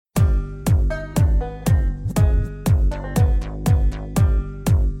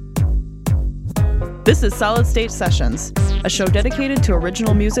This is Solid State Sessions, a show dedicated to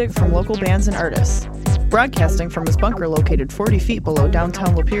original music from local bands and artists. Broadcasting from his bunker located 40 feet below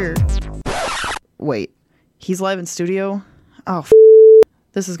downtown Lapeer. Wait, he's live in studio? Oh,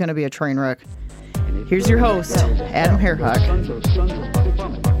 this is going to be a train wreck. Here's your host, Adam Hairhawk.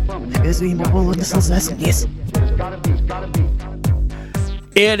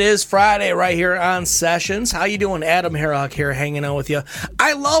 It is Friday right here on Sessions. How you doing? Adam Hairhawk here hanging out with you.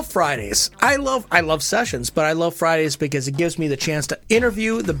 I love Fridays. I love Sessions, but I love Fridays because it gives me the chance to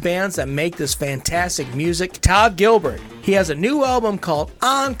interview the bands that make this fantastic music. Todd Gilbert, he has a new album called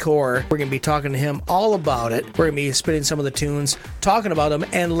Encore. We're going to be talking to him all about it. We're going to be spinning some of the tunes, talking about them,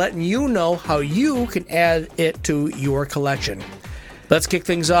 and letting you know how you can add it to your collection. Let's kick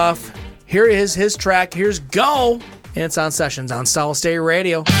things off. Here is his track. Here's Go. And it's on Sessions on Solid State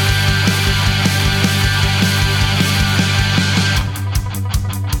Radio.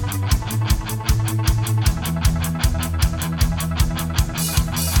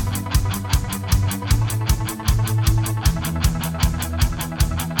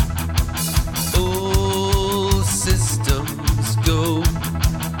 All systems go.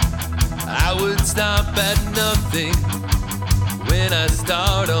 I would stop at nothing when I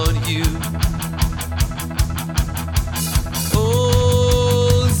start on you.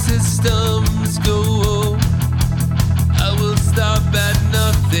 Systems go. I will stop at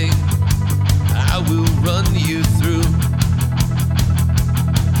nothing. I will run you through.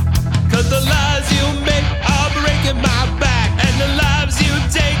 'Cause the lies you make are breaking my back, and the lives you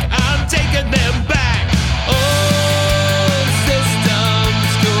take, I'm taking them back. All systems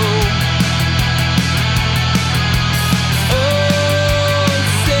go. All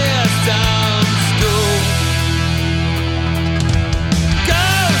systems go.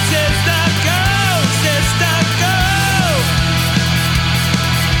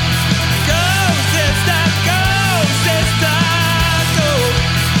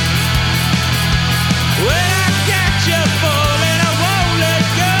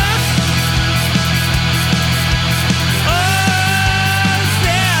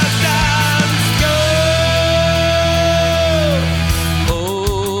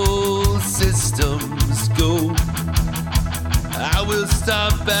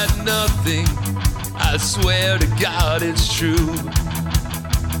 Stop at nothing. I swear to God it's true.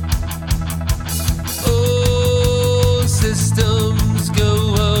 Oh, systems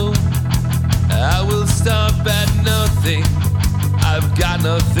go. I will stop at nothing. I've got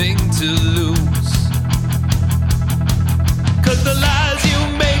nothing to lose. 'Cause the lies you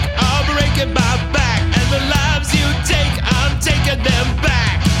make are breaking my back, and the lives you take, I'm taking them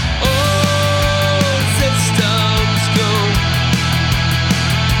back. Oh, systems go.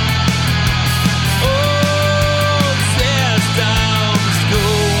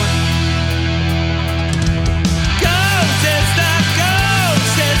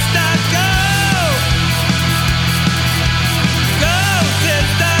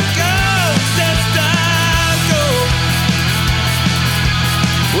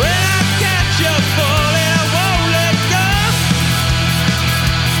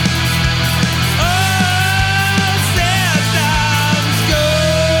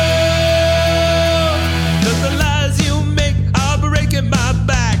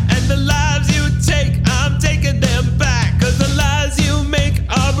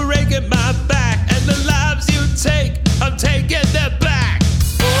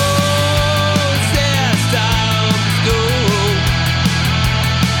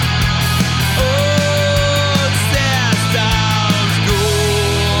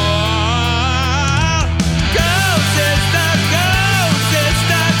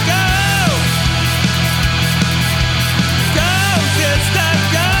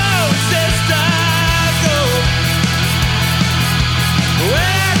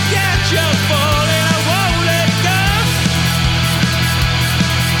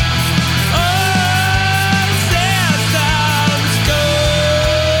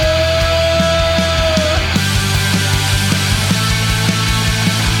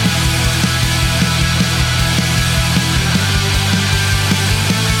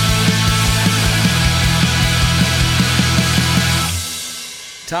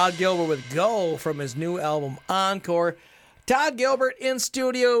 Todd Gilbert with Go from his new album Encore. Todd Gilbert in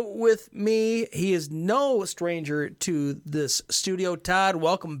studio with me. He is no stranger to this studio. Todd,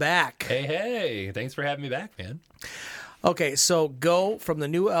 welcome back. Hey, thanks for having me back, man. Okay, so Go from the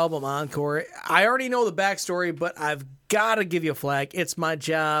new album Encore. I already know the backstory, but I've got to give you a flag. It's my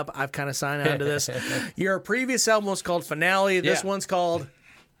job. I've kind of signed on to this. Your previous album was called Finale. This one's called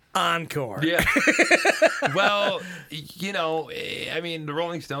Encore. Yeah. Well, you know, I mean, the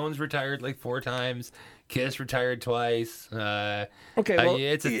Rolling Stones retired like 4 times. Kiss retired twice. Okay, well,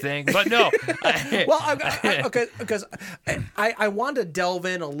 it's a thing, but no. Well, okay, because I want to delve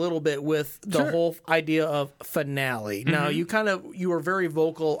in a little bit with the whole idea of finale. Now, you were very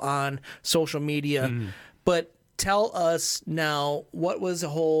vocal on social media, but tell us now, what was the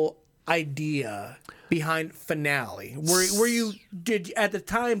whole idea behind finale? Were you at the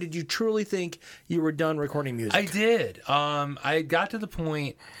time? Did you truly think you were done recording music? I did. I got to the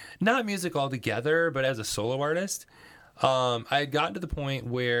point, not music altogether, but as a solo artist, I had gotten to the point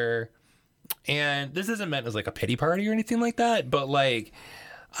where, and this isn't meant as like a pity party or anything like that, but like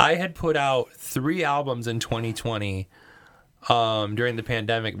I had put out 3 albums in 2020 during the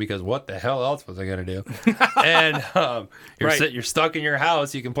pandemic, because what the hell else was I gonna do? And you're stuck in your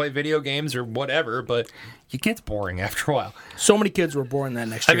house. You can play video games or whatever, but it gets boring after a while. So many kids were born that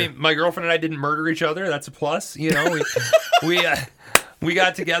next year. I mean, my girlfriend and I didn't murder each other. That's a plus. You know, we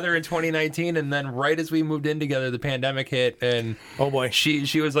got together in 2019, and then right as we moved in together, the pandemic hit, and oh boy,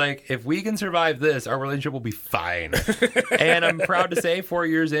 she was like, "If we can survive this, our relationship will be fine." And I'm proud to say, 4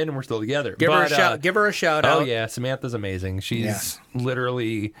 years in, and we're still together. Give her a shout out. Oh yeah, Samantha's amazing. She's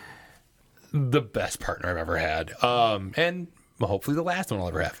literally the best partner I've ever had, and hopefully the last one I'll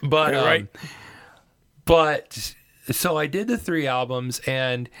ever have. But but so I did the 3 albums,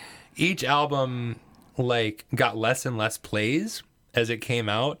 and each album like got less and less plays as it came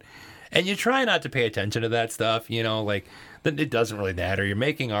out, and you try not to pay attention to that stuff, you know, like it doesn't really matter. You're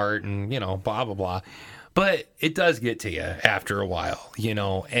making art and, you know, blah blah blah, but it does get to you after a while, you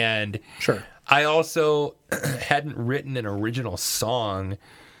know. And sure, I also hadn't written an original song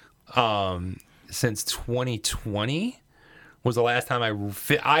since 2020 was the last time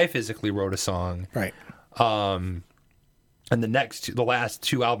I physically wrote a song, right? And the last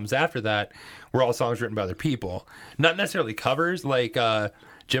 2 albums after that were all songs written by other people. Not necessarily covers. Like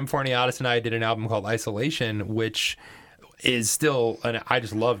Jim Forniatis and I did an album called Isolation, which is still, and I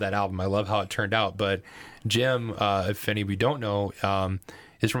just love that album. I love how it turned out. But Jim, if any of you don't know,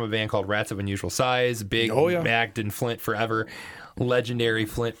 is from a band called Rats of Unusual Size. Big, Magged in Flint forever. Legendary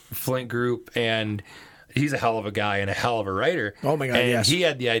Flint group. And he's a hell of a guy and a hell of a writer. Oh my God, and yes. he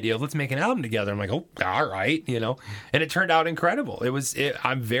had the idea of, let's make an album together. I'm like, oh, all right, you know. And it turned out incredible.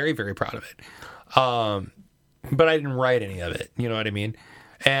 I'm very, very proud of it. But I didn't write any of it, you know what I mean?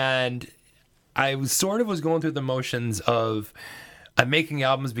 And I was going through the motions of, I'm making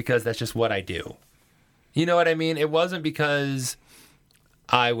albums because that's just what I do. You know what I mean? It wasn't because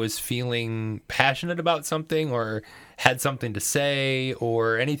I was feeling passionate about something or had something to say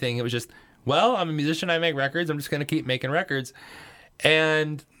or anything. It was just, well, I'm a musician, I make records, I'm just going to keep making records.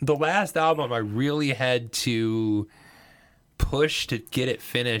 And the last album, I really had to push to get it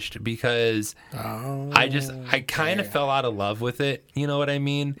finished because I kind of fell out of love with it. You know what I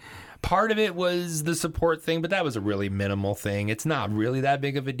mean? Part of it was the support thing, but that was a really minimal thing. It's not really that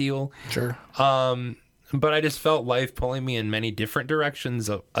big of a deal. Sure. But I just felt life pulling me in many different directions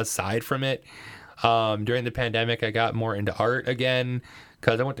aside from it. During the pandemic, I got more into art again,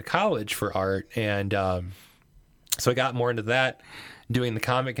 because I went to college for art, and so I got more into that, doing the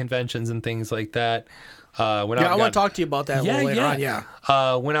comic conventions and things like that. I want to talk to you about that a little later on.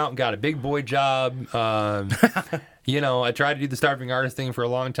 Yeah. Went out and got a big boy job. You know, I tried to do the starving artist thing for a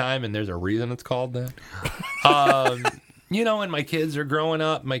long time, and there's a reason it's called that. You know, and my kids are growing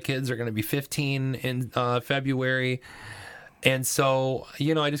up. My kids are going to be 15 in February, and so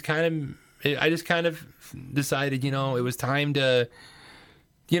you know, I just kind of decided, you know, it was time to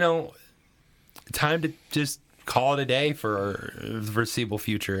just call it a day for the foreseeable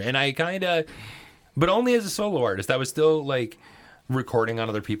future. And I kind of, but only as a solo artist. I was still like recording on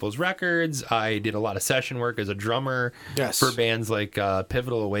other people's records. I did a lot of session work as a drummer for bands like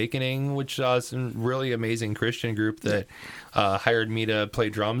Pivotal Awakening, which is a really amazing Christian group that hired me to play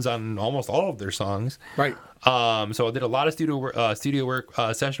drums on almost all of their songs. Right. So I did a lot of studio work,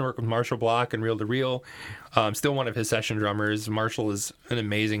 session work with Marshall Block and Reel to Reel. Still one of his session drummers. Marshall is an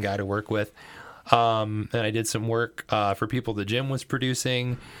amazing guy to work with. And I did some work for people that Jim was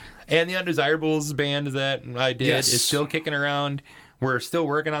producing. And the Undesirables band that I did is still kicking around. We're still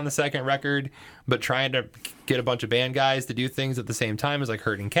working on the second record, but trying to get a bunch of band guys to do things at the same time is like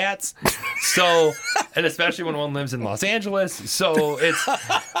herding cats. So, and especially when one lives in Los Angeles. So it's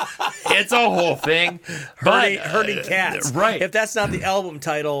a whole thing. Herding cats. Right. If that's not the album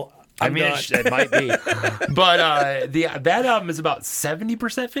title, I mean, it might be, but that album is about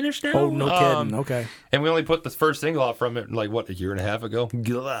 70% finished now. Oh, no kidding. Okay. And we only put the first single out from it like a year and a half ago.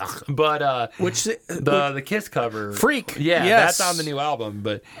 But the Kiss cover, Freak. yeah, Yes. that's on the new album.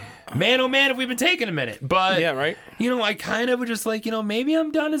 But man, oh man, have we been taking a minute? But Yeah, right. I kind of was just like, maybe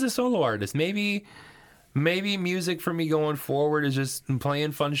I'm done as a solo artist. Maybe music for me going forward is just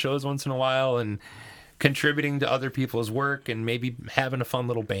playing fun shows once in a while and contributing to other people's work and maybe having a fun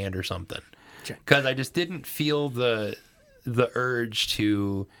little band or something. Because I just didn't feel the urge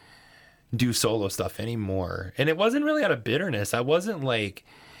to do solo stuff anymore. And it wasn't really out of bitterness. I wasn't like,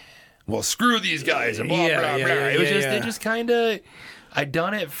 well, screw these guys and blah, blah, blah. It was just, it just kind of, I'd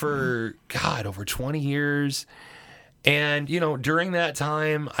done it for, over 20 years. And, during that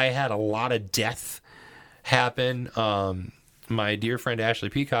time, I had a lot of death happen. My dear friend Ashley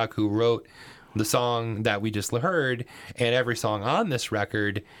Peacock, who wrote the song that we just heard and every song on this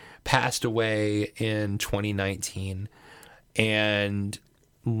record, passed away in 2019. And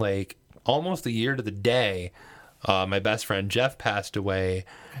like almost a year to the day, my best friend Jeff passed away.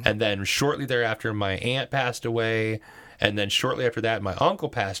 And then shortly thereafter, my aunt passed away. And then shortly after that, my uncle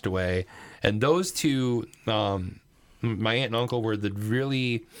passed away. And those two, my aunt and uncle, were the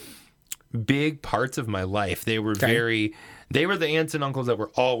really big parts of my life. They were they were the aunts and uncles that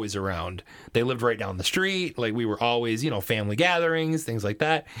were always around. They lived right down the street. Like, we were always, family gatherings, things like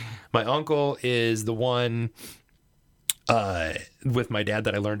that. My uncle is the one with my dad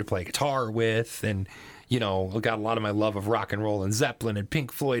that I learned to play guitar with. And, got a lot of my love of rock and roll and Zeppelin and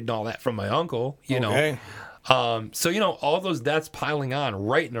Pink Floyd and all that from my uncle, know. So, all those deaths piling on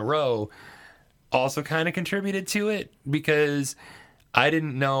right in a row also kind of contributed to it, because I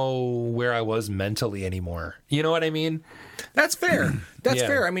didn't know where I was mentally anymore. You know what I mean? That's fair. That's Yeah.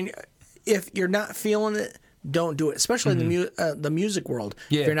 fair. I mean, if you're not feeling it, don't do it. Especially in the music world.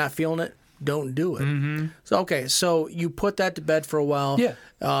 Yeah. If you're not feeling it, don't do it. So you put that to bed for a while.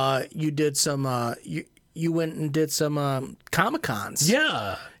 Yeah. You did some. You went and did some Comic-Cons.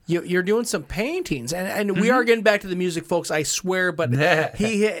 Yeah. You're doing some paintings, and we are getting back to the music, folks. I swear, but you've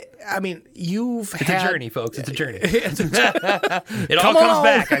It's had a journey, folks. It's a journey. It all comes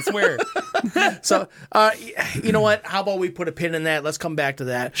back, I swear. So, you know what? How about we put a pin in that? Let's come back to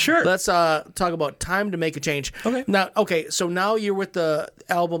that. Sure. Let's talk about Time to Make a Change. Okay. So now you're with the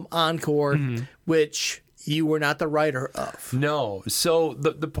album Encore, which you were not the writer of. No. So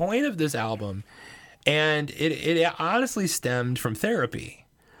the point of this album, and it honestly stemmed from therapy.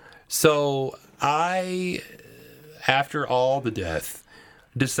 So I, after all the death,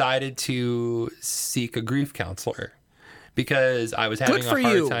 decided to seek a grief counselor, because I was having a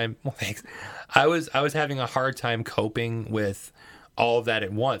hard time. Well, thanks. I was having a hard time coping with all of that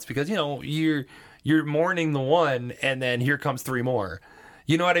at once, because you're mourning the one, and then here comes three more.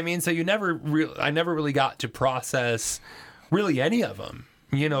 You know what I mean? So I never really got to process really any of them.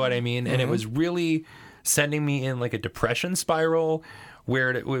 You know what I mean? And it was really sending me in like a depression spiral,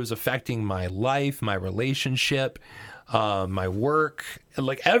 where it was affecting my life, my relationship, my work,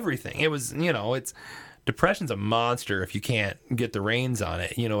 like everything. It was, depression's a monster if you can't get the reins on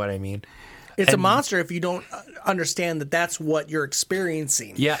it. You know what I mean? It's a monster if you don't understand that that's what you're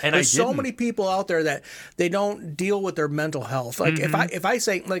experiencing. Yeah, and there's so many people out there that they don't deal with their mental health. Like if I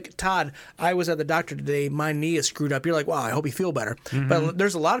say, like, Todd, I was at the doctor today, my knee is screwed up. You're like, wow, I hope you feel better. But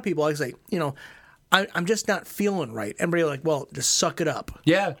there's a lot of people I say, I'm just not feeling right. Everybody like, well, just suck it up.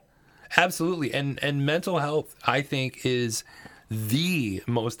 Yeah, absolutely. And mental health, I think, is the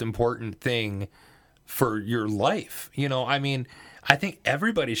most important thing for your life. I think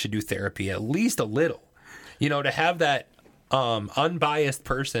everybody should do therapy, at least a little. To have that unbiased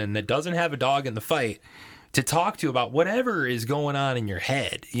person that doesn't have a dog in the fight to talk to about whatever is going on in your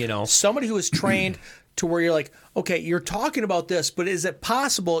head. Somebody who is trained to where you're like, okay, you're talking about this, but is it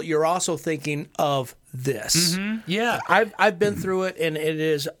possible you're also thinking of this? Yeah. I've been through it, and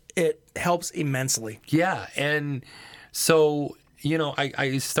it helps immensely. Yeah. And so,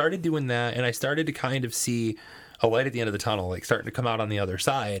 I started doing that, and I started to kind of see a light at the end of the tunnel, like starting to come out on the other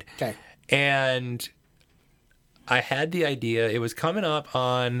side. Okay. And I had the idea, it was coming up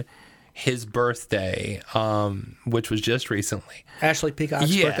on his birthday, which was just recently. Ashley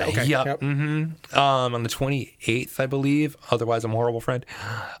Peacock's birthday. Okay. Yep. On the 28th, I believe. Otherwise, I'm a horrible friend.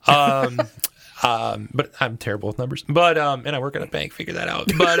 But I'm terrible with numbers. But and I work at a bank. Figure that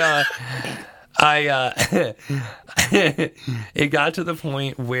out. But it got to the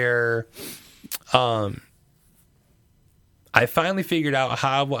point where I finally figured out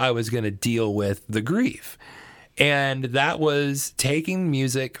how I was going to deal with the grief. And that was taking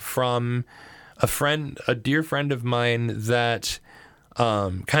music from a dear friend of mine that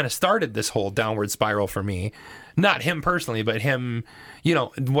kind of started this whole downward spiral for me. Not him personally, but him,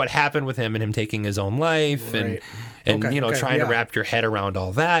 what happened with him and him taking his own life and Okay, trying to wrap your head around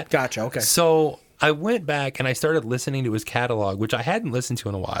all that. Gotcha. Okay. So I went back and I started listening to his catalog, which I hadn't listened to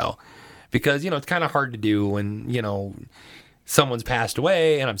in a while because, it's kind of hard to do when, someone's passed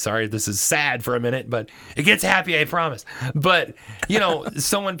away, and I'm sorry, this is sad for a minute, but it gets happy, I promise. But,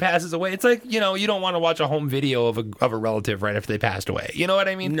 someone passes away. It's like, you don't want to watch a home video of a relative right after they passed away. You know what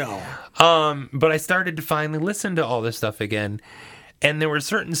I mean? No. But I started to finally listen to all this stuff again. And there were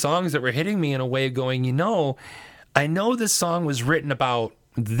certain songs that were hitting me in a way of going, I know this song was written about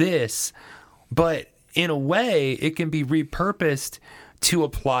this, but in a way it can be repurposed to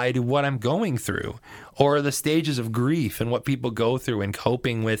apply to what I'm going through or the stages of grief and what people go through and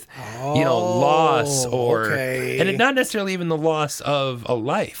coping with, loss and it's not necessarily even the loss of a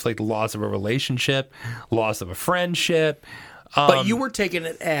life, like the loss of a relationship, loss of a friendship. But you were taking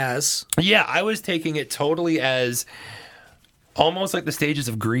it as... Yeah, I was taking it totally as almost like the stages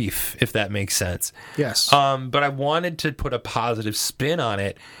of grief, if that makes sense. Yes. But I wanted to put a positive spin on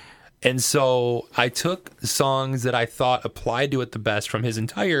it. And so I took songs that I thought applied to it the best from his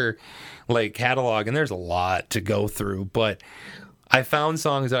entire catalog, and there's a lot to go through, but I found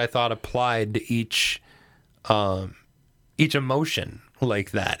songs that I thought applied to each emotion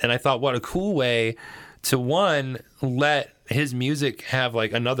like that. And I thought, what a cool way to, one, let his music have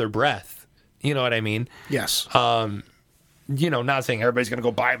another breath. You know what I mean? Yes. Not saying everybody's going to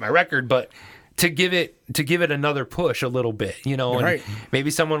go buy my record, but to give it another push a little bit, and right.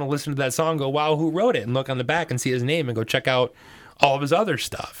 Maybe someone will listen to that song and go, wow, who wrote it? And look on the back and see his name and go check out all of his other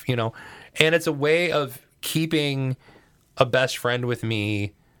stuff, And it's a way of keeping a best friend with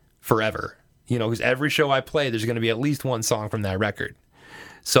me forever, because every show I play, there's going to be at least one song from that record.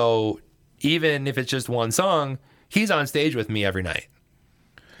 So even if it's just one song, he's on stage with me every night.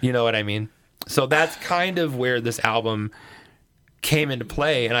 You know what I mean? So that's kind of where this album came into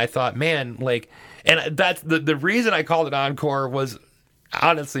play, and I thought, man, and that's the reason I called it Encore was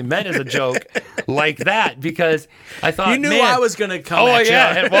honestly meant as a joke like that, because I thought, you knew man, I was going to come at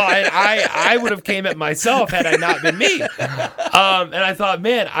yeah. you. Well, I would have came at myself had I not been me. And I thought,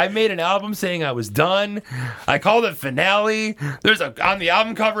 man, I made an album saying I was done. I called it Finale. On the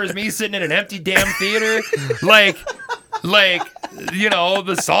album cover is me sitting in an empty damn theater,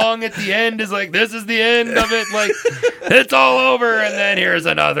 the song at the end is this is the end of it, it's all over, and then here's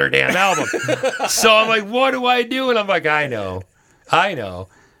another damn album. So I'm like, what do I do? And I'm like, I know.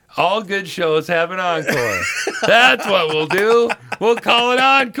 All good shows have an encore. That's what we'll do. We'll call it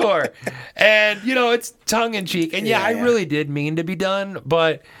Encore. And, it's tongue in cheek. And I really did mean to be done,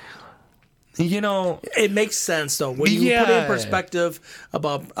 but it makes sense though when you put it in perspective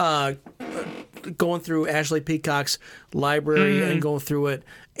about going through Ashley Peacock's library and going through it,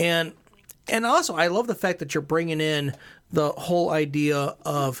 and also I love the fact that you're bringing in the whole idea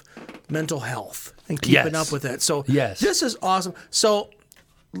of mental health and keeping up with it. So this is awesome. So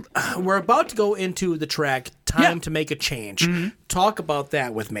we're about to go into the track Time to Make a Change. Talk about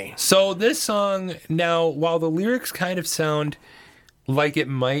that with me. So this song, now, while the lyrics kind of sound like it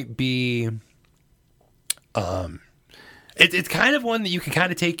might be it's kind of one that you can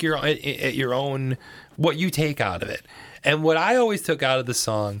kind of take your own what you take out of it. And what I always took out of the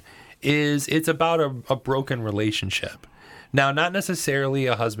song is it's about a broken relationship. Now, not necessarily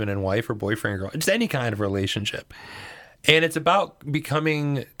a husband and wife or boyfriend and girl, just any kind of relationship. And it's about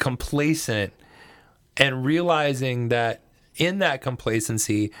becoming complacent and realizing that in that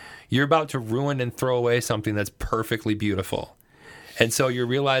complacency, you're about to ruin and throw away something that's perfectly beautiful. And so you're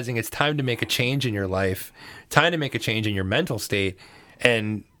realizing it's time to make a change in your life, time to make a change in your mental state,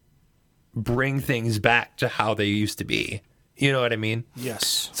 and bring things back to how they used to be. You know what I mean?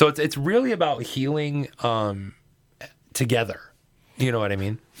 Yes. So it's really about healing together. You know what I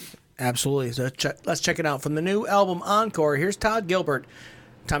mean? Absolutely. So let's check it out. From the new album Encore, here's Todd Gilbert,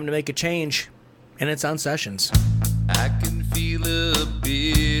 Time to Make a Change, and it's on Sessions. I can feel a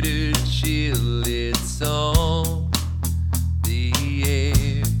bitter chill, it's on the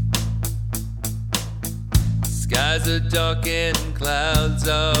air. Skies are dark and clouds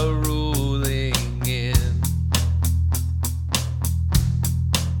are rolling in.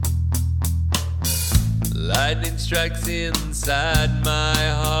 Lightning strikes inside my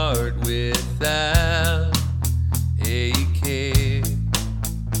heart without a care.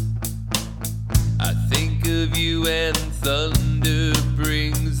 I think of you and thunder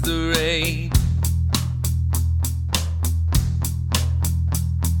brings the rain.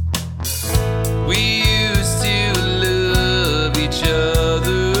 We used to love each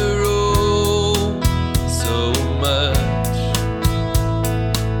other oh so much.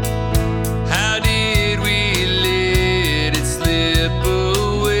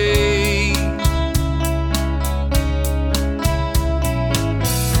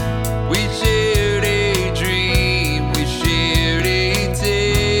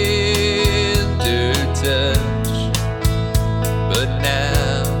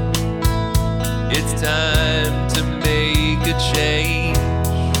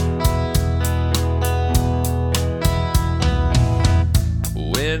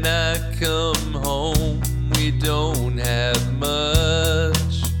 come home, we don't have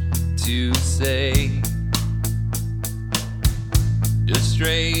much to say. Just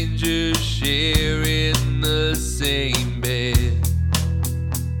strangers sharing the same bed.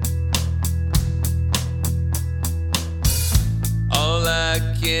 All I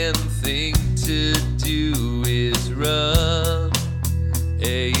can think to do is run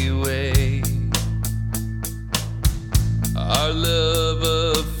away. Our love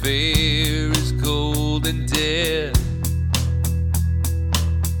affair is cold and dead.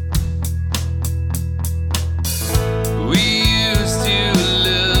 We used to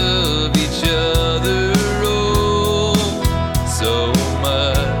love each other oh so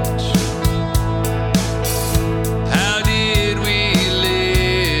much. How did we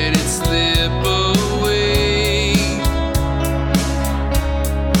let it slip away?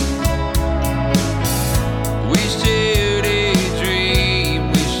 We shared a dream,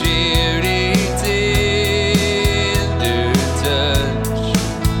 we shared a tender touch.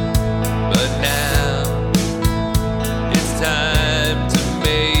 But now it's time to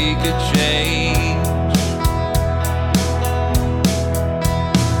make a change.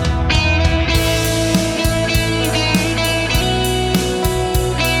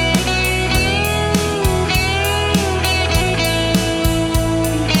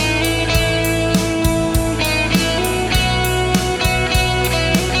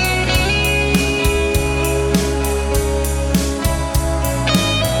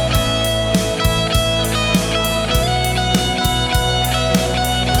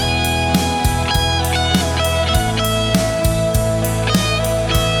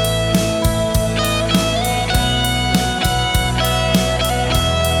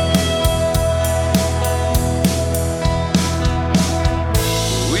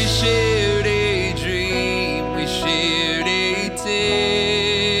 We shared a dream, we shared a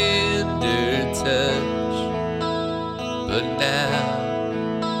tender touch. But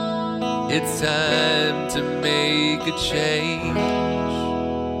now it's time to make a change.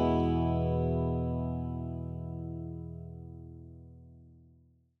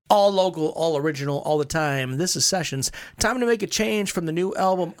 All local, all original, all the time. This is Sessions. Time to make a change from the new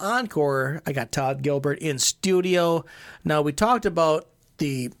album Encore. I got Todd Gilbert in studio. Now, we talked about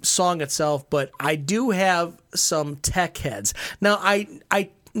the song itself, but I do have some tech heads. Now, I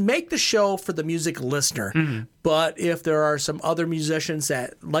make the show for the music listener, but if there are some other musicians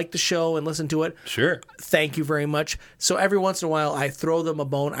that like the show and listen to it, Sure. thank you very much. So every once in a while, I throw them a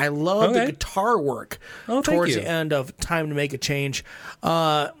bone. I love the Okay. guitar work Oh, thank towards you. the end of Time to Make a Change.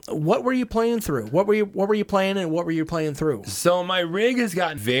 What were you playing through? What were you playing, and what were you playing through? So my rig has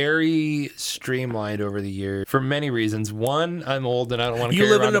gotten very streamlined over the years for many reasons. One, I'm old and I don't want to You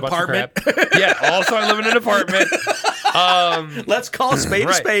carry live in around an a bunch of apartment. crap. Yeah. Also, I live in an apartment. Let's call a spade a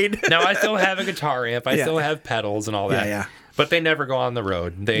Right. spade. Now I still have a guitar amp. I Yeah. still have pedals and all that. Yeah. But they never go on the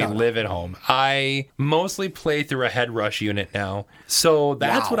road. They live at home. I mostly play through a head rush unit now. So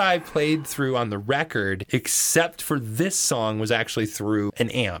that's Wow. what I played through on the record, except for this song was actually through an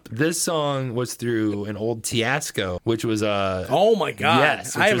amp. This song was through an old Tiasco, which was a Oh my God!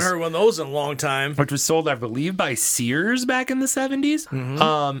 Yes, I haven't heard one of those in a long time. which was sold, I believe, by Sears back in the 70s.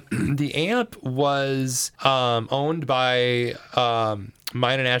 The amp was owned by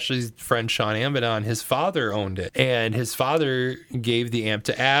mine and Ashley's friend Sean Amidon. His father owned it, and his father gave the amp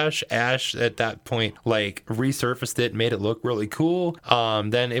to Ash. Ash at that point like resurfaced it, made it look really cool.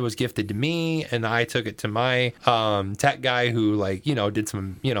 Then it was gifted to me, and I took it to my tech guy who did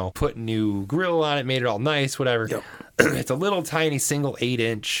some put new grill on it, made it all nice, whatever. Yep. It's a little tiny single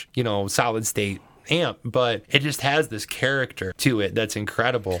 8-inch solid state amp, but it just has this character to it that's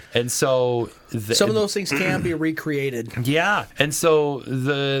incredible. And so Some of those things can be recreated. yeah, and so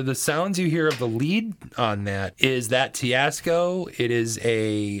the sounds you hear of the lead on that is that Tiasco. It is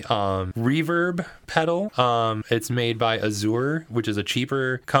a reverb pedal. It's made by Azure, which is a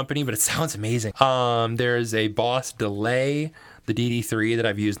cheaper company, but it sounds amazing. There's a Boss delay, the DD3 that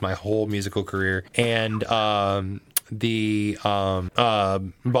I've used my whole musical career, and the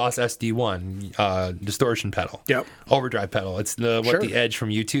Boss SD1 distortion pedal. Yep. Overdrive pedal. It's what Sure. the Edge from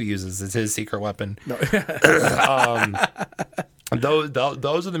U2 uses. It's his secret weapon.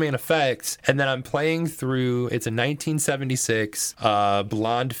 Those are the main effects. And then I'm playing through, it's a 1976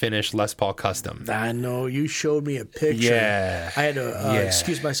 blonde finish Les Paul Custom. I know, you showed me a picture. Yeah. I had to Yeah.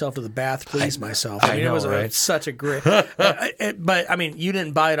 excuse myself to the bath, please myself. I mean, know, it was right? such a great. But I mean, you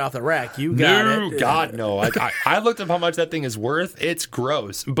didn't buy it off the rack. You got No, it. God, no. I looked up how much that thing is worth. It's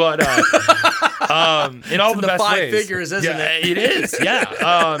gross. But in all the the best five ways. figures, isn't Yeah, it? it is,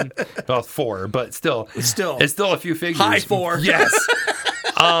 yeah. Well, 4, but still. Still. It's still a few figures. High 4. Yes.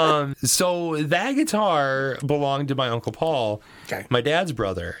 So that guitar belonged to my Uncle Paul, Okay. my dad's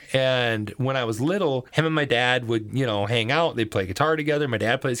brother. And when I was little, him and my dad would, hang out. They'd play guitar together. My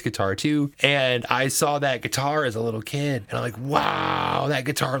dad plays guitar too. And I saw that guitar as a little kid. And I'm like, wow, that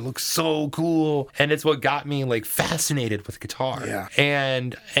guitar looks so cool. And it's what got me like fascinated with guitar. Yeah.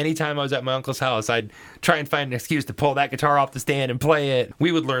 And anytime I was at my uncle's house, I'd try and find an excuse to pull that guitar off the stand and play it.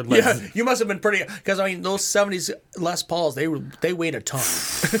 We would learn lessons. Yeah, you must have been pretty, because I mean those 70s Les Pauls, they weighed a ton.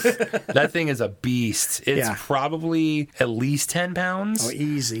 That thing is a beast. It's Yeah. probably at least 10 pounds. Oh,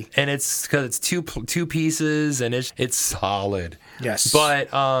 easy. And it's because it's two pieces and it's solid. Yes. But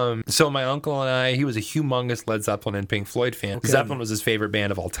so my uncle and I, he was a humongous Led Zeppelin and Pink Floyd fan. Okay. Zeppelin was his favorite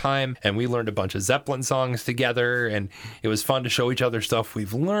band of all time, and we learned a bunch of Zeppelin songs together, and it was fun to show each other stuff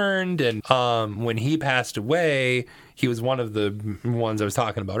we've learned. And when he passed away, he was one of the ones I was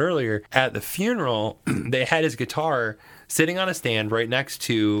talking about earlier. At the funeral, they had his guitar sitting on a stand right next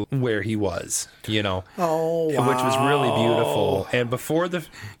to where he was, Oh, wow. which was really beautiful. And before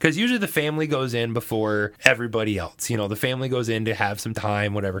because usually the family goes in before everybody else, the family goes in to have some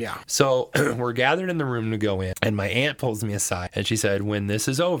time, whatever. Yeah. So we're gathered in the room to go in, and my aunt pulls me aside and she said, when this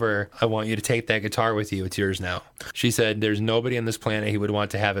is over, I want you to take that guitar with you. It's yours now. She said, there's nobody on this planet who would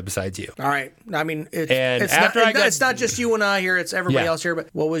want to have it besides you. All right. I mean, it's not just you and I here, it's everybody else here, but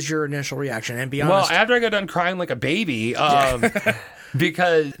what was your initial reaction? And be honest. Well, after I got done crying like a baby,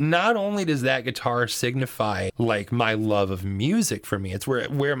 because not only does that guitar signify like my love of music for me, it's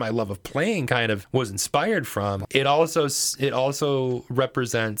where my love of playing kind of was inspired from. It also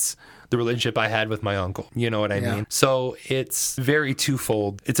represents the relationship I had with my uncle. You know what I mean? So it's very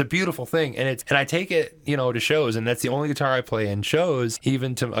twofold. It's a beautiful thing, and I take it, to shows, and that's the only guitar I play in shows,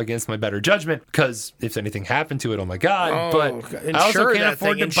 even against my better judgment, because if anything happened to it, oh my God. But I also can't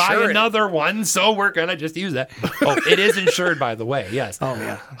afford to buy another one, so we're gonna just use that. Oh, it is insured, by the way. Yes. Oh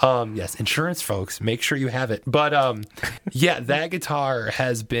yeah. Yes, insurance, folks. Make sure you have it. But yeah, that guitar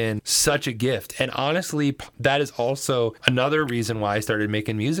has been such a gift, and honestly, that is also another reason why I started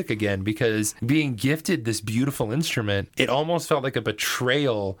making music again. Because being gifted this beautiful instrument, it almost felt like a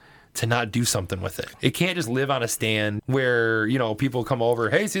betrayal to not do something with it. It can't just live on a stand where, people come over,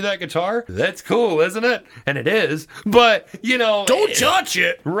 hey, see that guitar? That's cool, isn't it? And it is. But, Don't touch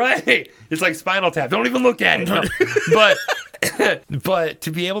it. Right. It's like Spinal Tap. Don't even look at it. No. But to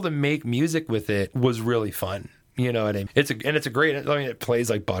be able to make music with it was really fun. You know what I mean? It's a great. It plays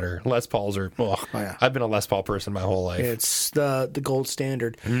like butter. Les Pauls are. Oh yeah. I've been a Les Paul person my whole life. It's the gold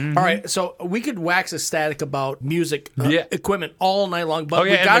standard. Mm-hmm. All right, so we could wax ecstatic about music equipment all night long, but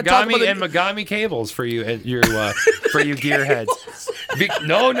we got to talk about Megami cables for you, for you gearheads.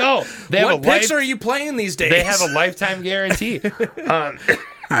 No, they have what picks are you playing these days? They have a lifetime guarantee.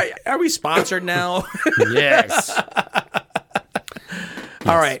 Are we sponsored now? Yes.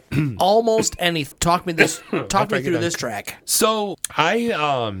 All right, almost anything. Talk me through this track. So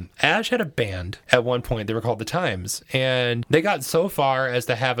Ash had a band at one point. They were called The Times, and they got so far as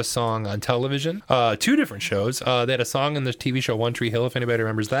to have a song on television, 2 different shows. They had a song in the TV show One Tree Hill, if anybody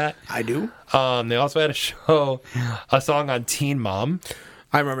remembers that. I do. They also had a song on Teen Mom.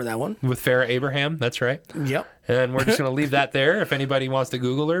 I remember that one. With Farrah Abraham, that's right. Yep. And we're just going to leave that there. If anybody wants to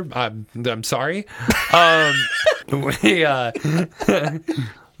Google her, I'm sorry. But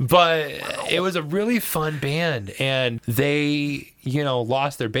it was a really fun band, and they,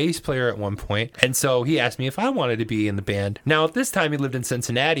 lost their bass player at one point. And so he asked me if I wanted to be in the band. Now, at this time, he lived in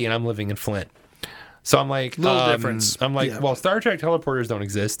Cincinnati, and I'm living in Flint. So I'm like, little difference. I'm like, well, Star Trek teleporters don't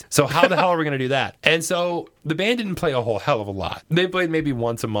exist. So how the hell are we going to do that? And so the band didn't play a whole hell of a lot. They played maybe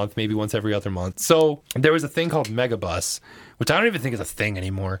once a month, maybe once every other month. So there was a thing called Megabus, which I don't even think is a thing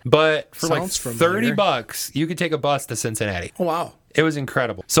anymore. But for like $30, you could take a bus to Cincinnati. Oh, wow. It was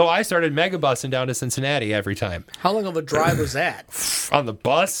incredible. So I started megabusing down to Cincinnati every time. How long of a drive was that? On the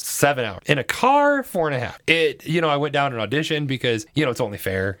bus, 7 hours. In a car, 4.5. I went down and auditioned because, it's only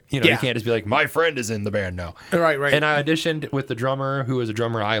fair. You can't just be like, my friend is in the band now. Right. And I auditioned with the drummer, who was a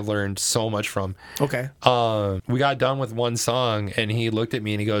drummer I learned so much from. Okay. We got done with one song, and he looked at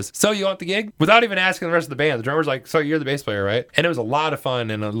me and he goes, so you want the gig? Without even asking the rest of the band. The drummer's like, so you're the bass player, right? And it was a lot of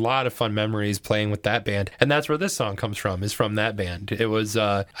fun and a lot of fun memories playing with that band. And that's where this song comes from, is from that band. It was,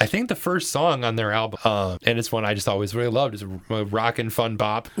 I think, the first song on their album, and it's one I just always really loved. It's a rockin' fun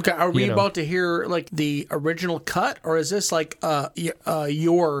bop. Okay, are we about to hear like the original cut, or is this like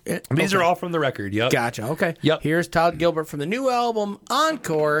your? These are all from the record. Yep. Gotcha. Okay. Yep. Here's Todd Gilbert from the new album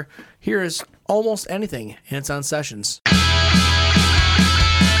Encore. Here's Almost Anything, and it's on Sessions.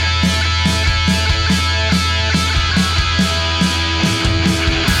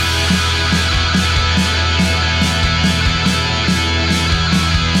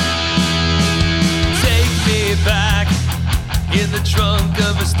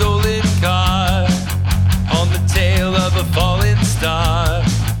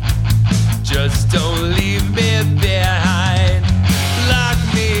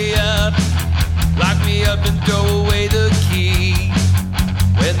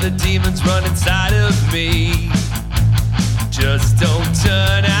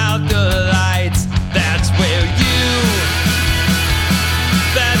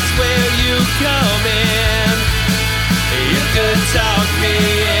 come in. You could talk me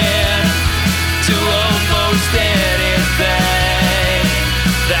in to almost anything.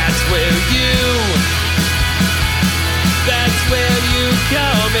 That's where you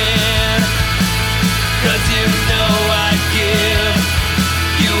come in. 'Cause you know I'd give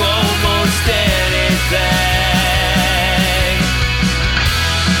you almost anything.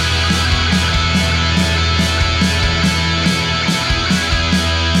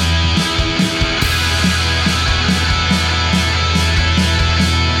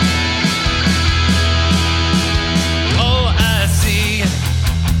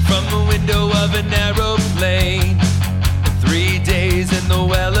 Of an aeroplane, 3 days in the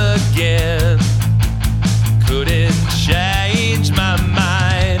well again. Couldn't change my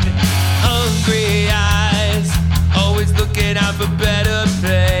mind. Hungry eyes, always looking out for better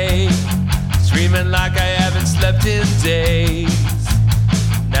pay. Screaming like I haven't slept in days.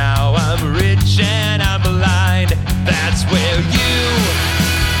 Now I'm rich and I'm blind. That's where you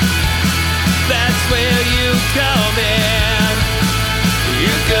come in.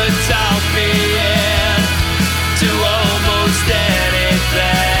 You could talk me in to almost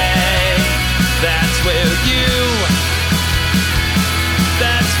anything. That's where you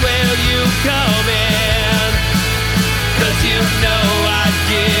come in. 'Cause you know I'd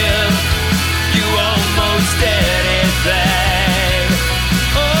give you almost anything.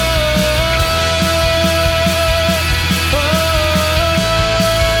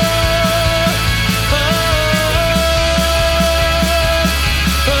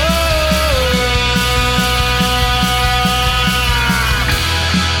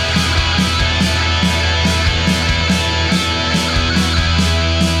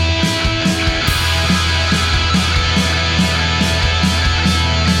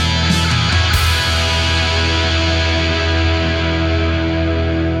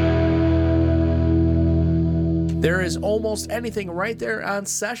 There is almost anything right there on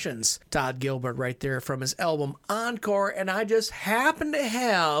Sessions. Todd Gilbert right there from his album Encore, and I just happen to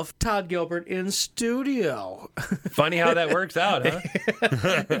have Todd Gilbert in studio. Funny how that works out, huh?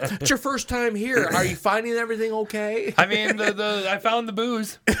 It's your first time here. Are you finding everything okay? I mean, I found the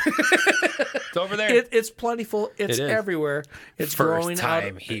booze. It's over there. It's plentiful. It's everywhere. It's growing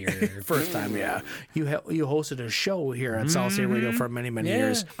time out. here. First time, yeah. You hosted a show here at South State Radio for many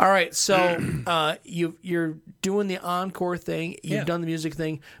years. All right, so you're doing the encore thing. You've done the music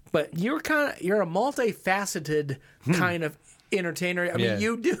thing, but you're a multifaceted kind of entertainer. I mean,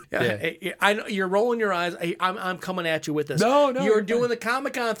 you do. I know you're rolling your eyes. I'm coming at you with this. No, you're doing the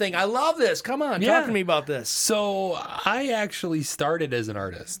Comic-Con thing. I love this. Come on, talk to me about this. So I actually started as an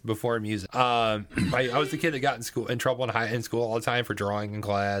artist before music. I was the kid that got in trouble in school all the time for drawing in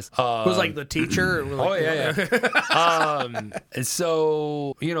class. It was like the teacher.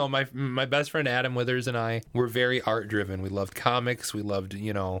 So my best friend Adam Withers and I were very art driven. We loved comics. We loved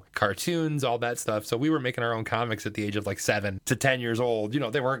cartoons, all that stuff. So we were making our own comics at the age of like 7 to 10 years old.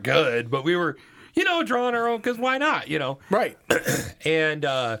 They weren't good, but we were drawing our own because why not? Right.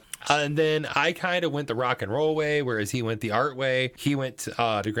 And then I kind of went the rock and roll way, whereas he went the art way. He went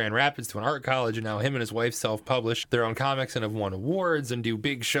to Grand Rapids to an art college, and now him and his wife self-publish their own comics and have won awards and do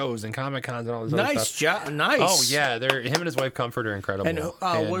big shows and Comic-Cons and all this other stuff. Nice. Oh, yeah. Him and his wife Comfort are incredible.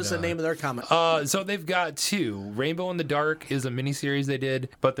 And what is the name of their comic? So they've got 2. Rainbow in the Dark is a miniseries they did,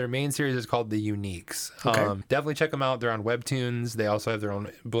 but their main series is called The Uniques. Okay. Definitely check them out. They're on Webtoons. They also have their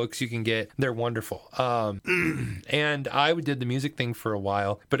own books you can get. They're wonderful. And I did the music thing for a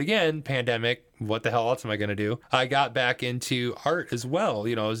while, but again, pandemic, what the hell else am I going to do? I got back into art as well.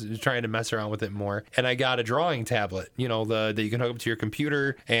 I was trying to mess around with it more. And I got a drawing tablet, that you can hook up to your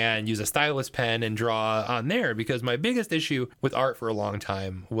computer and use a stylus pen and draw on there. Because my biggest issue with art for a long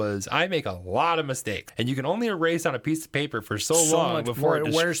time was I make a lot of mistakes. And you can only erase on a piece of paper for so long before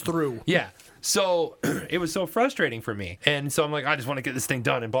it wears through. Yeah. So it was so frustrating for me. And so I'm like, I just want to get this thing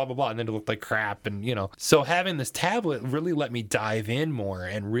done and blah, blah, blah. And then it looked like crap. And, so having this tablet really let me dive in more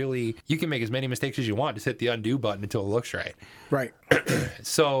and really, you can make as many mistakes as you want. Just hit the undo button until it looks right. Right.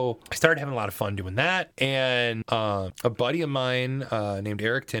 So I started having a lot of fun doing that. And a buddy of mine named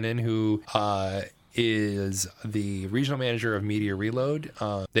Eric Tinnen, who is the regional manager of Media Reload.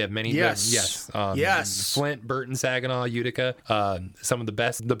 They have many. Yes. Flint, Burton, Saginaw, Utica. Some of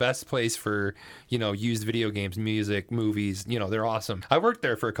the best place for used video games, music, movies. They're awesome. I worked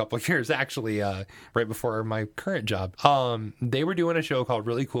there for a couple of years actually, right before my current job. They were doing a show called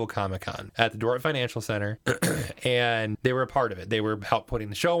Really Cool Comic-Con at the Dorrit Financial Center, and they were a part of it. They were help putting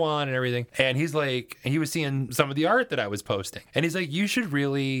the show on and everything. And he was seeing some of the art that I was posting, and he's like, "You should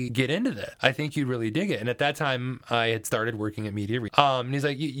really get into this. I think you'd really really dig it. And at that time, I had started working at Media. And he's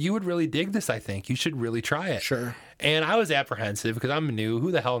like, you would really dig this, I think. You should really try it. Sure. And I was apprehensive because I'm new.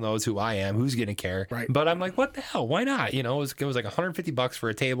 Who the hell knows who I am? Who's going to care? Right. But I'm like, what the hell? Why not? You know, it was like $150 for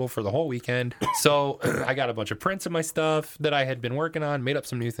a table for the whole weekend. So I got a bunch of prints of my stuff that I had been working on, made up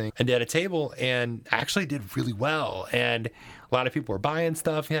some new things, and did a table, and actually did really well. And a lot of people were buying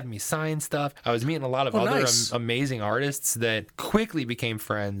stuff, having me sign stuff. I was meeting a lot of other nice. amazing artists that quickly became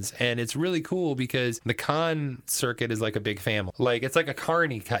friends. And it's really cool because the con circuit is like a big family. Like, it's like a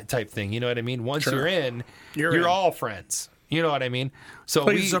carny type thing. You know what I mean? Once you're in, you're in. all friends. You know what I mean? So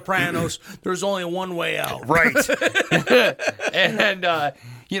But Sopranos, there's only one way out. Right. And,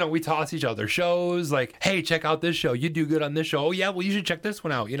 you know, we toss each other shows like, hey, check out this show. You do good on this show. Oh, yeah, well, you should check this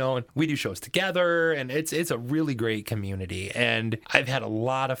one out. You know, and we do shows together, and it's a really great community. And I've had a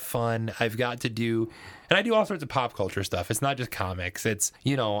lot of fun. I've got to do... And I do all sorts of pop culture stuff. It's not just comics. It's,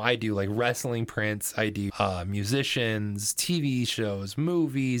 you know, I do like wrestling prints. I do musicians, TV shows,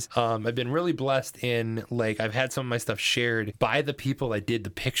 movies. I've been really blessed in, like, I've had some of my stuff shared by the people I did the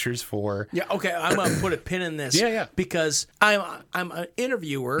pictures for. Yeah, okay, I'm going to put a pin in this. Yeah. Because I'm an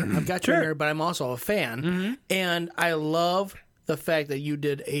interviewer. I've got you in there, but I'm also a fan. Mm-hmm. And I love the fact that you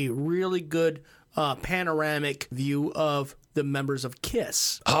did a really good panoramic view of the members of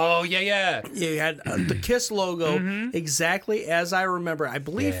KISS. Oh, yeah. You had the KISS logo exactly as I remember. I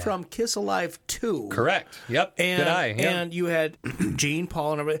believe from KISS Alive 2. Correct. Yep. And, Good eye. Yeah. And you had Gene,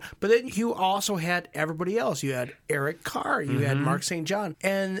 Paul, and everybody. But then you also had everybody else. You had Eric Carr. You had Mark St. John.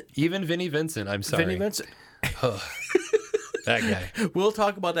 And even Vinnie Vincent. I'm sorry. Vinnie Vincent. That guy. We'll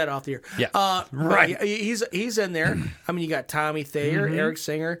talk about that off the air. Yeah. Right. He's in there. I mean, you got Tommy Thayer, Eric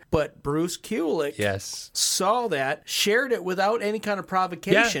Singer, but Bruce Kulick saw that, shared it without any kind of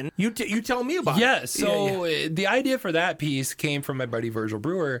provocation. Yeah. You tell me about it. Yeah. So the idea for that piece came from my buddy Virgil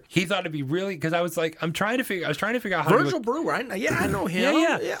Brewer. He thought it'd be really, because I was trying to figure out how Virgil Brewer. I know him.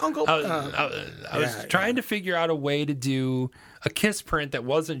 Yeah. Uncle. I was trying to figure out a way to do a KISS print that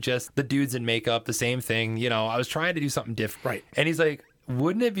wasn't just the dudes in makeup, the same thing. You know, I was trying to do something different. Right. And he's like,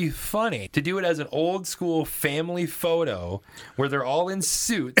 wouldn't it be funny to do it as an old school family photo where they're all in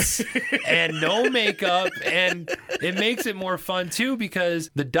suits and no makeup? And it makes it more fun too, because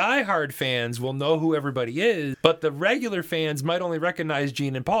the diehard fans will know who everybody is, but the regular fans might only recognize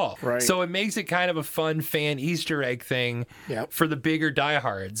Gene and Paul. Right. So it makes it kind of a fun fan Easter egg thing for the bigger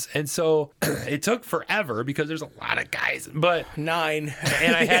diehards. And so it took forever because there's a lot of guys, but 9.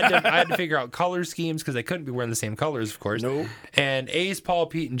 And I had to figure out color schemes because they couldn't be wearing the same colors, of course. Nope. And Ace, Paul,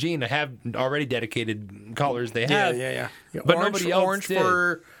 Pete, and Gene have already dedicated colors they have. Yeah. But orange, nobody else orange did.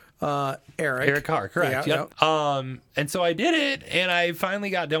 For Eric Carr, correct. Yeah, yep. And so I did it, and I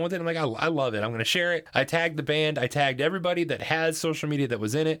finally got done with it. I'm like, I love it. I'm going to share it. I tagged the band. I tagged everybody that has social media that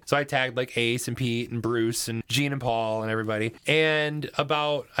was in it. So I tagged like Ace and Pete and Bruce and Gene and Paul and everybody. And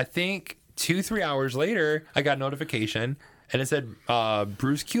about, I think, 2-3 hours later, I got a notification. And it said,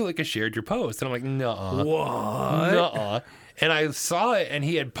 Bruce Kulick has shared your post. And I'm like, nuh-uh. What? Nuh-uh. And I saw it, and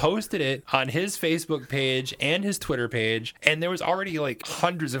he had posted it on his Facebook page and his Twitter page. And there was already like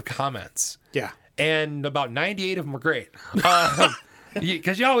hundreds of comments. Yeah. And about 98 of them were great.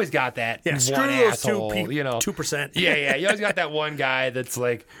 Because you always got that one screw those asshole, you know. 2%. Yeah. You always got that one guy that's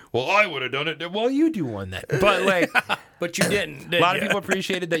like, well, I would have done it. Well, you do one then. But like... But you didn't. A lot of people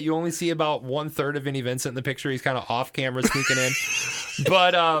appreciated that you only see about 1/3 of Vinnie Vincent in the picture. He's kind of off camera sneaking in.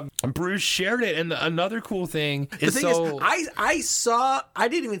 But Bruce shared it. And another cool thing is I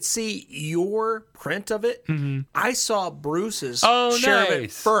didn't even see your print of it. Mm-hmm. I saw Bruce's nice. share of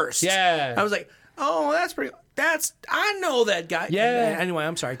it first. Yeah. I was like, oh, that's pretty... I know that guy. Yeah. Anyway,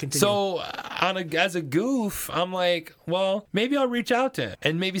 I'm sorry. Continue. So as a goof, I'm like, well, maybe I'll reach out to him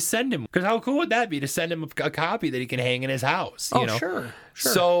and maybe send him. Because how cool would that be to send him a copy that he can hang in his house? You know? Sure.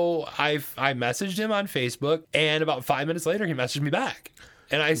 So I messaged him on Facebook, and about 5 minutes later, he messaged me back.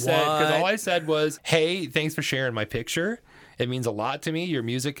 And I said, because all I said was, hey, thanks for sharing my picture. It means a lot to me. Your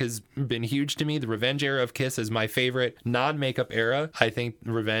music has been huge to me. The Revenge era of KISS is my favorite non-makeup era. I think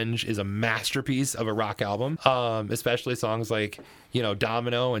Revenge is a masterpiece of a rock album, especially songs like, you know,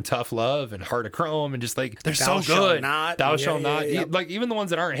 Domino and Tough Love and Heart of Chrome, and just like, they're so good. Thou Shall Not. Like, even the ones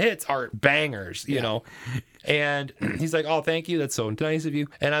that aren't hits are bangers, you know. And he's like, oh, thank you. That's so nice of you.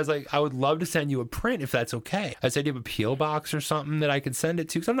 And I was like, I would love to send you a print if that's okay. I said, do you have a P.O. box or something that I could send it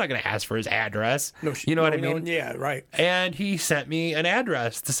to? Because I'm not going to ask for his address. You know what I mean? Yeah, right. And he sent me an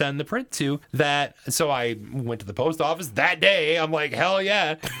address to send the print to that. So I went to the post office that day. I'm like, hell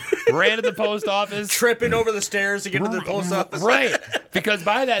yeah. Ran to the post office. Tripping over the stairs to get to the post office. Right. Because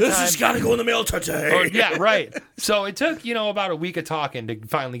by that time, This has got to go in the mail today. oh, yeah, right. So it took, about a week of talking to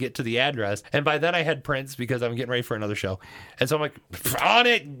finally get to the address. And by then I had prints because I'm getting ready for another show. And so I'm like, on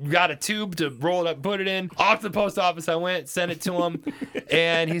it, got a tube to roll it up, put it in. Off to the post office I went, sent it to him.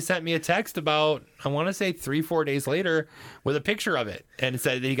 And he sent me a text about, I want to say 3-4 days later with a picture of it. And it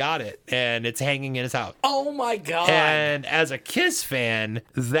said that he got it. And it's hanging in his house. Oh, my God. And as a Kiss fan,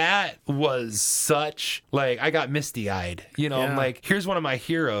 that was such, I got misty-eyed. I'm like, here's one of my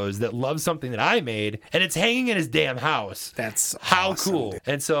heroes that loves something that I made, and it's hanging in his damn house. That's how awesome, cool. dude.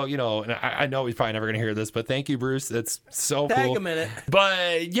 And so, and I know he's probably never going to hear this, but thank you, Bruce. That's so cool. Tag him in it.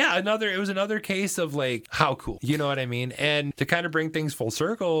 But yeah, it was another case of how cool. You know what I mean? And to kind of bring things full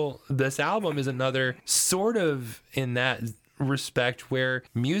circle, this album is another sort of in that respect where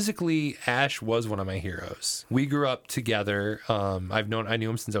musically Ash was one of my heroes. We grew up together. I knew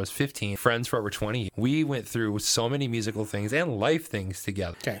him since I was 15, friends for over 20. We went through so many musical things and life things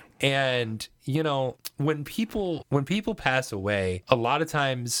together. Okay. And when people pass away, a lot of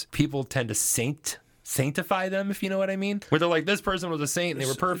times people tend to sanctify them, if you know what I mean, where they're like, this person was a saint and they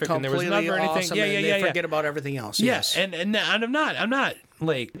were perfect and there was never anything. Awesome, they forget about everything else. Yes. And I'm not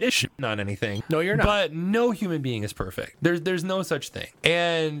on anything. No, you're not. But no human being is perfect. There's no such thing.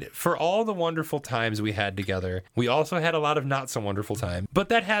 And for all the wonderful times we had together, we also had a lot of not so wonderful times. But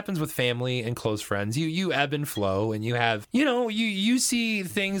that happens with family and close friends. You ebb and flow, and you have, you see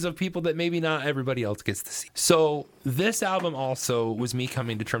things of people that maybe not everybody else gets to see. So this album also was me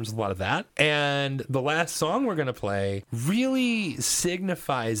coming to terms with a lot of that. And the last song we're gonna play really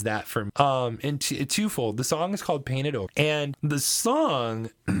signifies that for me. In twofold. The song is called Painted Over. And the song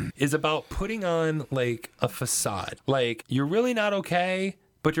is about putting on a facade. You're really not okay,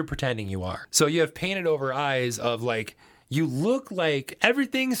 but you're pretending you are. So you have painted over eyes of you look like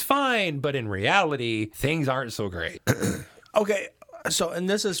everything's fine, but in reality, things aren't so great. Okay. So, and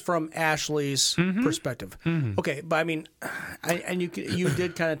this is from Ashley's perspective. Mm-hmm. Okay, but I mean, you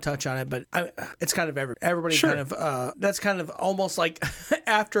did kind of touch on it, but it's kind of everybody kind of that's kind of almost like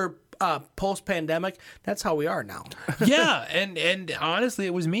after post-pandemic, that's how we are now. Yeah, and honestly,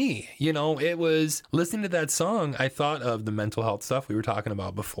 it was me. It was listening to that song, I thought of the mental health stuff we were talking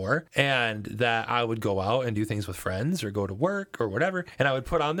about before, and that I would go out and do things with friends or go to work or whatever, and I would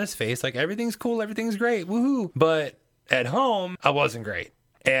put on this face everything's cool, everything's great, woohoo. But at home, I wasn't great.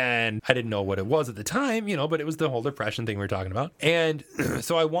 And I didn't know what it was at the time, but it was the whole depression thing we were talking about. And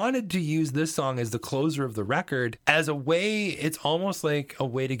so I wanted to use this song as the closer of the record as a way, it's almost like a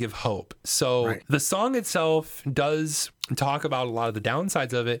way to give hope. So the song itself does talk about a lot of the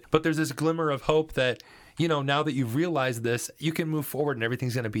downsides of it, but there's this glimmer of hope that, now that you've realized this, you can move forward and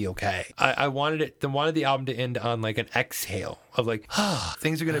everything's going to be okay. I wanted the album to end on an exhale of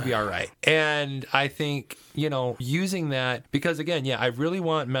things are going to be all right. And I think, using that, because again, I really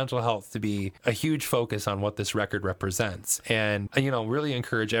want mental health to be a huge focus on what this record represents. And, really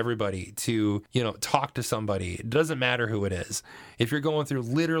encourage everybody to, talk to somebody. It doesn't matter who it is. If you're going through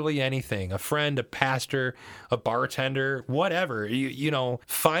literally anything, a friend, a pastor, a bartender, whatever,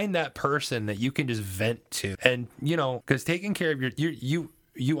 find that person that you can just vent to. And, because taking care of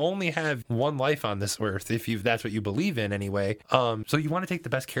you only have one life on this earth if that's what you believe in anyway. So you want to take the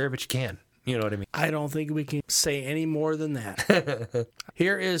best care of it you can. You know what I mean? I don't think we can say any more than that.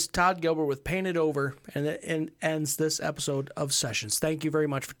 Here is Todd Gilbert with Painted Over, and it ends this episode of Sessions. Thank you very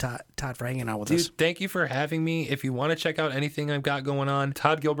much for Todd for hanging out with us. Dude, thank you for having me. If you want to check out anything I've got going on,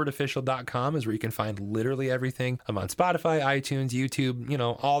 ToddGilbertOfficial.com is where you can find literally everything. I'm on Spotify, iTunes, YouTube,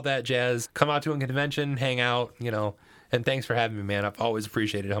 all that jazz. Come out to a convention, hang out, And thanks for having me, man. I've always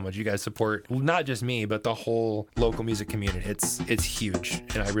appreciated how much you guys support, not just me, but the whole local music community. It's huge,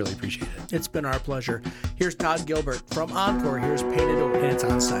 and I really appreciate it. It's been our pleasure. Here's Todd Gilbert from Encore. Here's Painted Over, and it's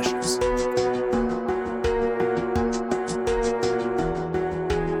on Sessions.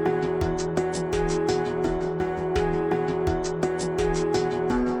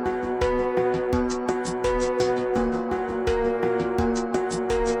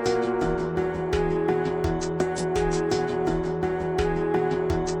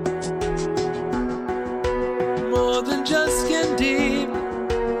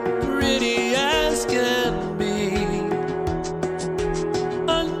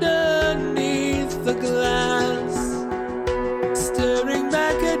 Underneath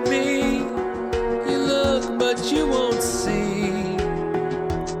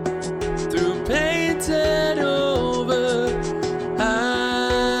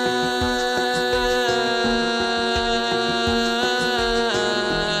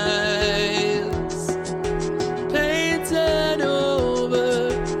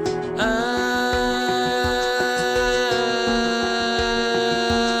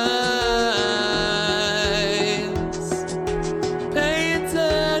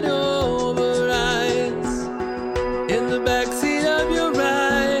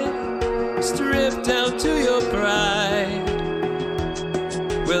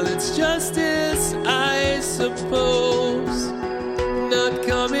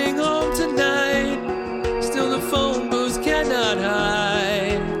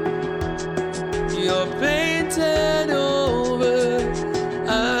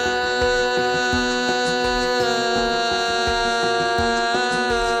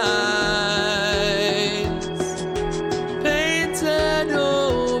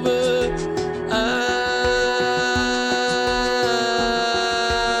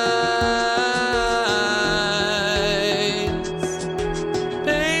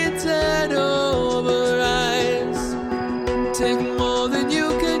you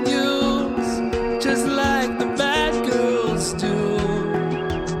can use, just like the bad girls do.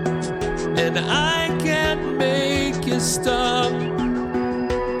 And I can't make you stop.